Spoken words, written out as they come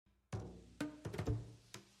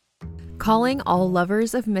Calling all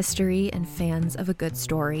lovers of mystery and fans of a good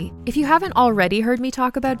story. If you haven't already heard me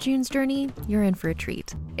talk about June's Journey, you're in for a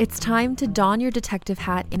treat. It's time to don your detective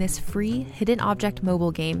hat in this free hidden object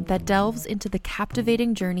mobile game that delves into the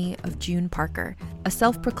captivating journey of June Parker, a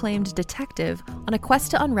self-proclaimed detective on a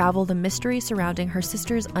quest to unravel the mystery surrounding her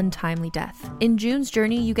sister's untimely death. In June's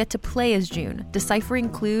Journey, you get to play as June, deciphering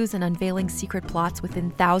clues and unveiling secret plots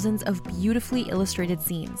within thousands of beautifully illustrated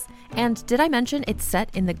scenes. And did I mention it's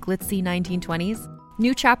set in the glitzy 1920s?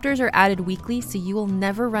 New chapters are added weekly, so you will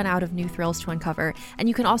never run out of new thrills to uncover, and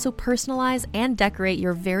you can also personalize and decorate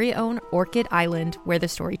your very own Orchid Island where the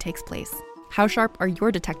story takes place. How sharp are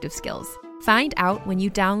your detective skills? Find out when you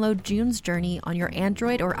download June's Journey on your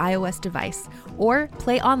Android or iOS device, or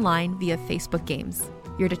play online via Facebook Games.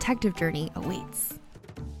 Your detective journey awaits.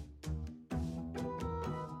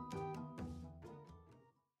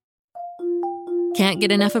 Can't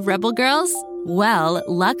get enough of Rebel Girls? Well,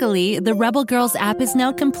 luckily, the Rebel Girls app is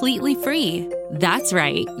now completely free. That's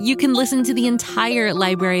right. You can listen to the entire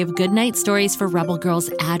library of goodnight stories for Rebel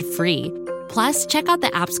Girls ad-free. Plus, check out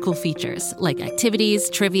the app's cool features like activities,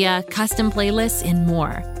 trivia, custom playlists, and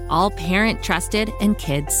more. All parent-trusted and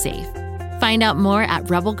kids-safe. Find out more at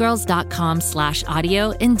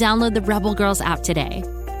rebelgirls.com/audio and download the Rebel Girls app today.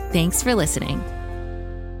 Thanks for listening.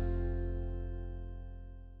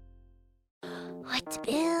 What to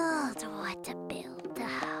build?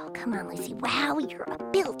 Oh, come on, Lucy. Wow, you're a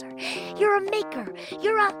builder. You're a maker.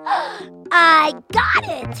 You're a... I got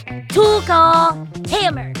it! Tool call.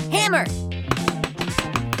 Hammer.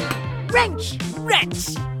 Wrench.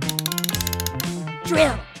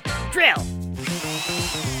 Drill.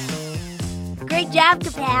 Great job,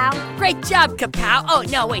 Kapow. Great job, Kapow. Oh,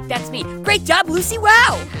 no, wait, that's me. Great job, Lucy.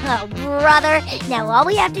 Wow. Oh, brother. Now all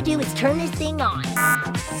we have to do is turn this thing on.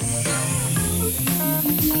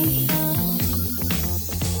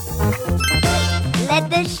 Let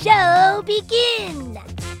the show begin!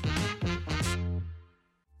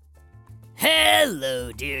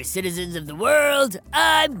 Hello, dear citizens of the world.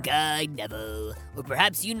 I'm Guy Neville. Or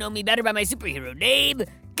perhaps you know me better by my superhero name,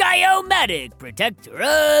 Guy-O-Matic, Protector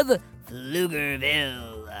of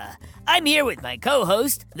Pflugerville. I'm here with my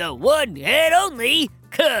co-host, the one and only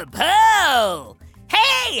Kapow.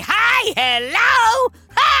 Hey, hi, hello,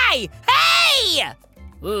 hi, hey!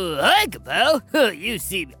 Hi, Kapow. You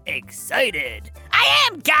seem excited. I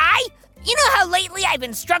am, Guy! You know how lately I've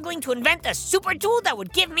been struggling to invent a super tool that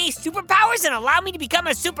would give me superpowers and allow me to become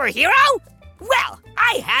a superhero? Well,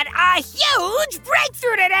 I had a huge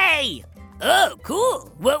breakthrough today! Oh,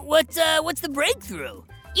 cool. What's the breakthrough?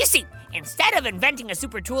 You see, instead of inventing a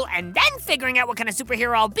super tool and then figuring out what kind of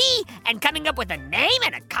superhero I'll be and coming up with a name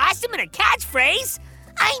and a costume and a catchphrase,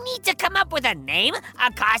 I need to come up with a name,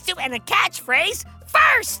 a costume, and a catchphrase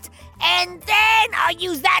first, and then I'll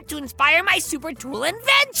use that to inspire my super tool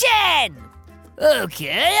invention!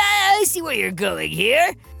 Okay, I see where you're going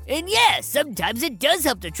here. And yeah, sometimes it does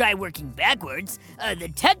help to try working backwards. The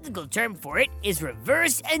technical term for it is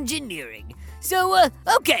reverse engineering. So,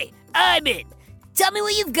 okay, I'm in. Tell me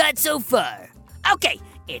what you've got so far. Okay,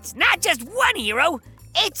 it's not just one hero,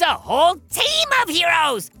 it's a whole team of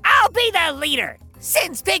heroes! I'll be the leader,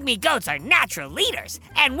 since pygmy goats are natural leaders,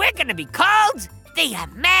 and we're gonna be called the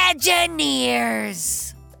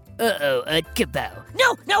Imagineers. Kapow.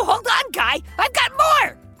 No, hold on, Guy. I've got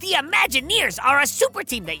more. The Imagineers are a super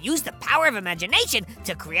team that use the power of imagination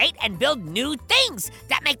to create and build new things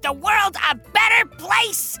that make the world a better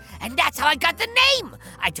place. And that's how I got the name.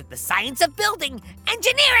 I took the science of building,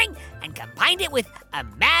 engineering, and combined it with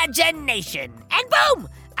imagination. And boom,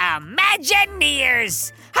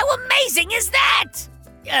 Imagineers. How amazing is that?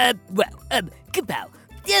 Kapow.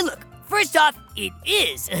 Look. First off, it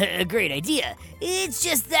is a great idea. It's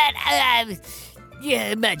just that,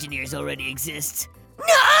 Imagineers already exist.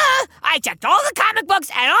 Nuh-uh! I checked all the comic books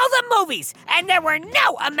and all the movies, and there were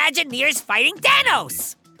no Imagineers fighting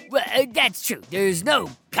Thanos. Well, that's true. There's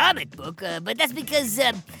no comic book, but that's because,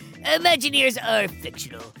 Imagineers are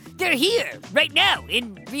fictional. They're here, right now,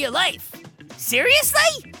 in real life.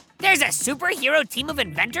 Seriously? There's a superhero team of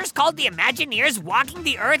inventors called the Imagineers walking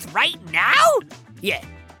the Earth right now? Yeah.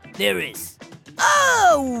 There is.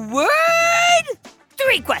 Oh, word!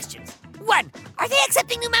 3 questions. 1, are they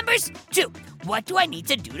accepting new members? 2, what do I need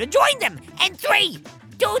to do to join them? And 3,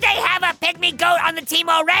 do they have a pygmy goat on the team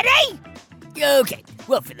already? Okay,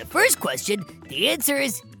 well, for the first question, the answer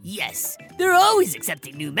is yes. They're always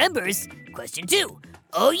accepting new members. Question 2,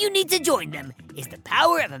 all you need to join them is the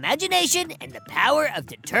power of imagination and the power of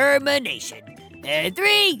determination. And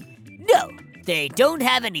 3, no, they don't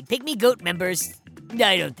have any pygmy goat members.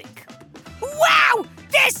 I don't think. Wow!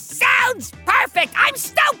 This sounds perfect! I'm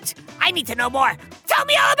stoked! I I need to know more. Tell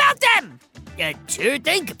me all about them. Sure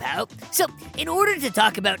thing, Kapow. So, in order to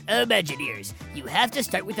talk about Imagineers, you have to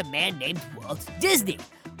start with a man named Walt Disney.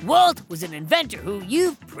 Walt was an inventor who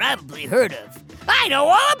you've probably heard of. I know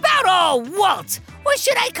all about old Walt. Or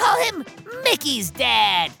should I call him Mickey's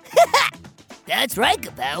dad? That's right,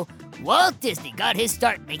 Kapow. Walt Disney got his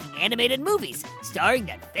start making animated movies starring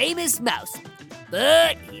that famous mouse.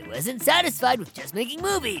 But he wasn't satisfied with just making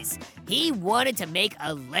movies. He wanted to make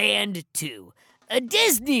a land too. A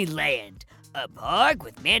Disneyland. A park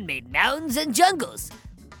with man-made mountains and jungles.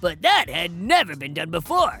 But that had never been done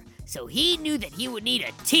before, so he knew that he would need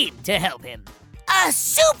a team to help him. A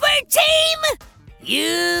super team?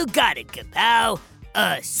 You got it, Kapow.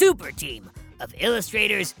 A super team of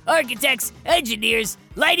illustrators, architects, engineers,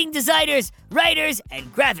 lighting designers, writers,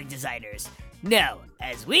 and graphic designers. Now,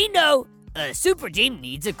 as we know, a super team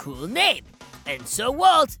needs a cool name. And so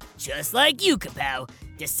Walt, just like you, Kapow,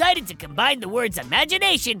 decided to combine the words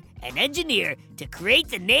imagination and engineer to create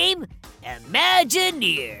the name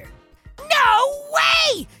Imagineer. No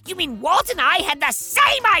way! You mean Walt and I had the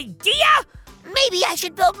same idea? Maybe I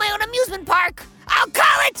should build my own amusement park. I'll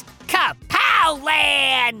call it Kapow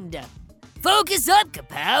Land! Focus up,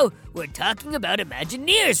 Kapow. We're talking about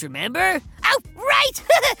Imagineers, remember? Oh, right!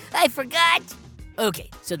 I forgot.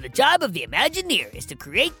 Okay, so the job of the Imagineer is to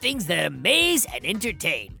create things that amaze and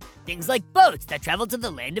entertain. Things like boats that travel to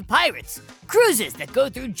the land of pirates, cruises that go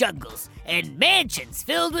through jungles, and mansions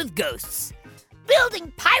filled with ghosts.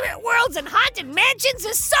 Building pirate worlds and haunted mansions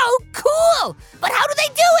is so cool! But how do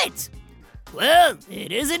they do it? Well,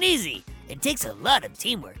 it isn't easy. It takes a lot of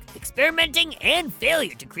teamwork, experimenting, and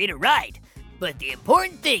failure to create a ride. But the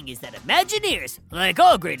important thing is that Imagineers, like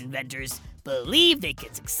all great inventors, believe they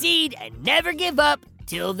can succeed and never give up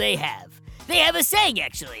till they have. They have a saying,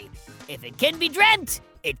 actually. If it can be dreamt,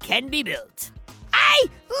 it can be built. I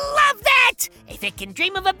love that! If it can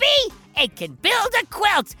dream of a bee, it can build a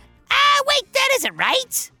quilt. Wait, that isn't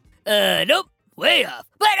right. Nope, way off.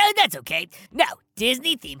 But that's okay. Now,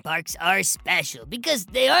 Disney theme parks are special because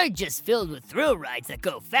they aren't just filled with thrill rides that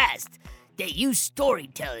go fast. They use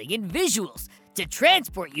storytelling and visuals to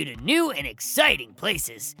transport you to new and exciting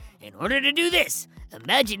places. In order to do this,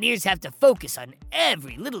 Imagineers have to focus on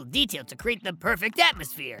every little detail to create the perfect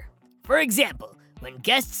atmosphere. For example, when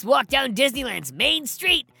guests walk down Disneyland's main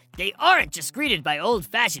street, they aren't just greeted by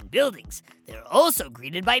old-fashioned buildings. They're also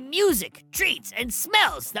greeted by music, treats, and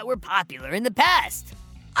smells that were popular in the past.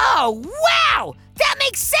 Oh, wow! That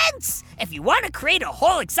makes sense! If you want to create a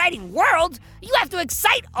whole exciting world, you have to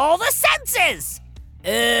excite all the senses!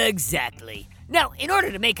 Exactly. Now, in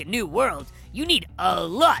order to make a new world, you need a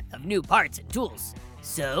lot of new parts and tools.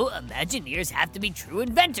 So, Imagineers have to be true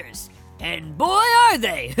inventors. And boy, are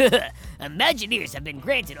they! Imagineers have been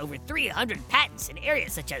granted over 300 patents in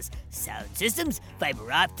areas such as sound systems,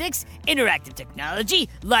 fiber optics, interactive technology,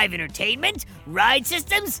 live entertainment, ride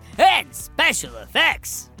systems, and special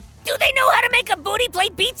effects. Do they know how to make a booty play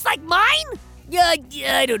beats like mine? Yeah,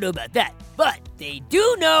 I don't know about that, but they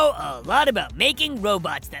do know a lot about making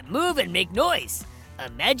robots that move and make noise.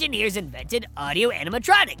 Imagineers invented audio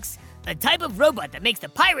animatronics, a type of robot that makes the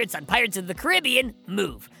pirates on Pirates of the Caribbean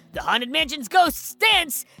move, the Haunted Mansion's ghosts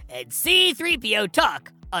dance, and C-3PO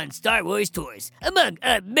talk on Star Wars tours, among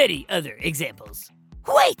many other examples.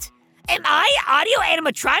 Wait, am I audio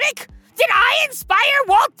animatronic? Did I inspire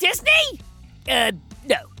Walt Disney?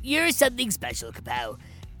 No, you're something special, Kapow.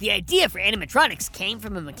 The idea for animatronics came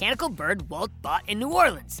from a mechanical bird Walt bought in New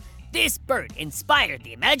Orleans. This bird inspired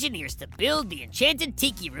the Imagineers to build the Enchanted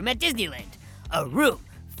Tiki Room at Disneyland, a room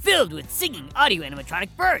filled with singing audio animatronic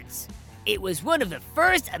birds. It was one of the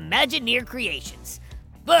first Imagineer creations,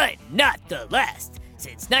 but not the last.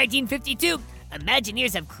 Since 1952,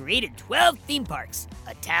 Imagineers have created 12 theme parks,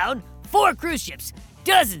 a town, 4 cruise ships,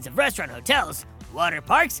 dozens of restaurant hotels, water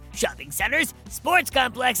parks, shopping centers, sports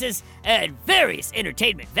complexes, and various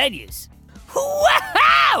entertainment venues.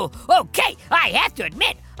 Wow! Okay, I have to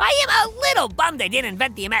admit, I am a little bummed I didn't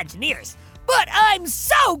invent the Imagineers, but I'm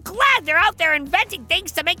so glad they're out there inventing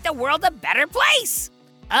things to make the world a better place.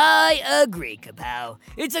 I agree, Kapow.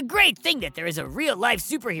 It's a great thing that there is a real-life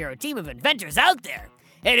superhero team of inventors out there.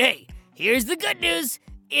 And hey, here's the good news.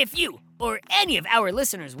 If you or any of our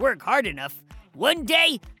listeners work hard enough, one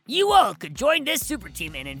day you all could join this super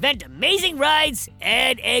team and invent amazing rides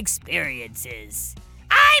and experiences.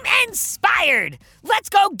 I'm inspired! Let's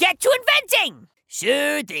go get to inventing!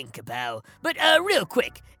 Sure thing, Kapow. But real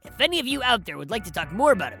quick, if any of you out there would like to talk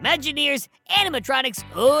more about Imagineers, animatronics,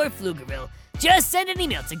 or Pflugerville, just send an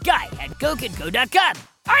email to guy@gokidgo.com.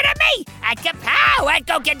 Or to me at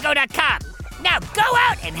kapow@gokidgo.com. Now go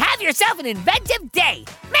out and have yourself an inventive day.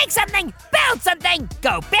 Make something, build something,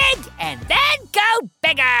 go big, and then go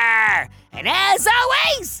bigger. And as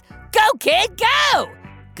always, go kid, go!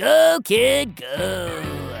 Go kid, go!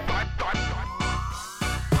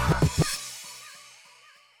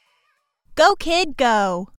 Go kid,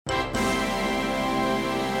 go!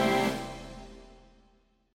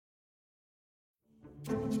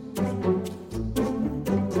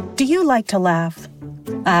 Do you like to laugh?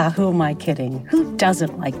 Who am I kidding? Who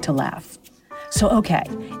doesn't like to laugh? So, okay,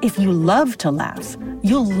 if you love to laugh,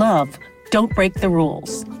 you'll love Don't Break the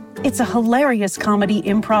Rules. It's a hilarious comedy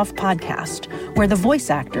improv podcast where the voice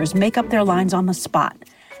actors make up their lines on the spot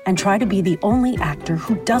and try to be the only actor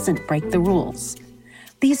who doesn't break the rules.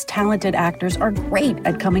 These talented actors are great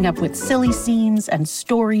at coming up with silly scenes and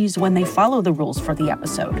stories when they follow the rules for the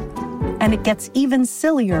episode. And it gets even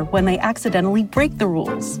sillier when they accidentally break the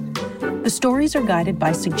rules. The stories are guided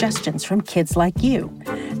by suggestions from kids like you,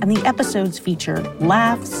 and the episodes feature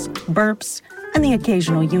laughs, burps, and the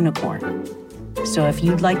occasional unicorn. So if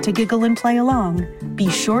you'd like to giggle and play along,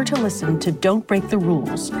 be sure to listen to Don't Break the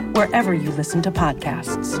Rules wherever you listen to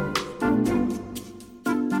podcasts.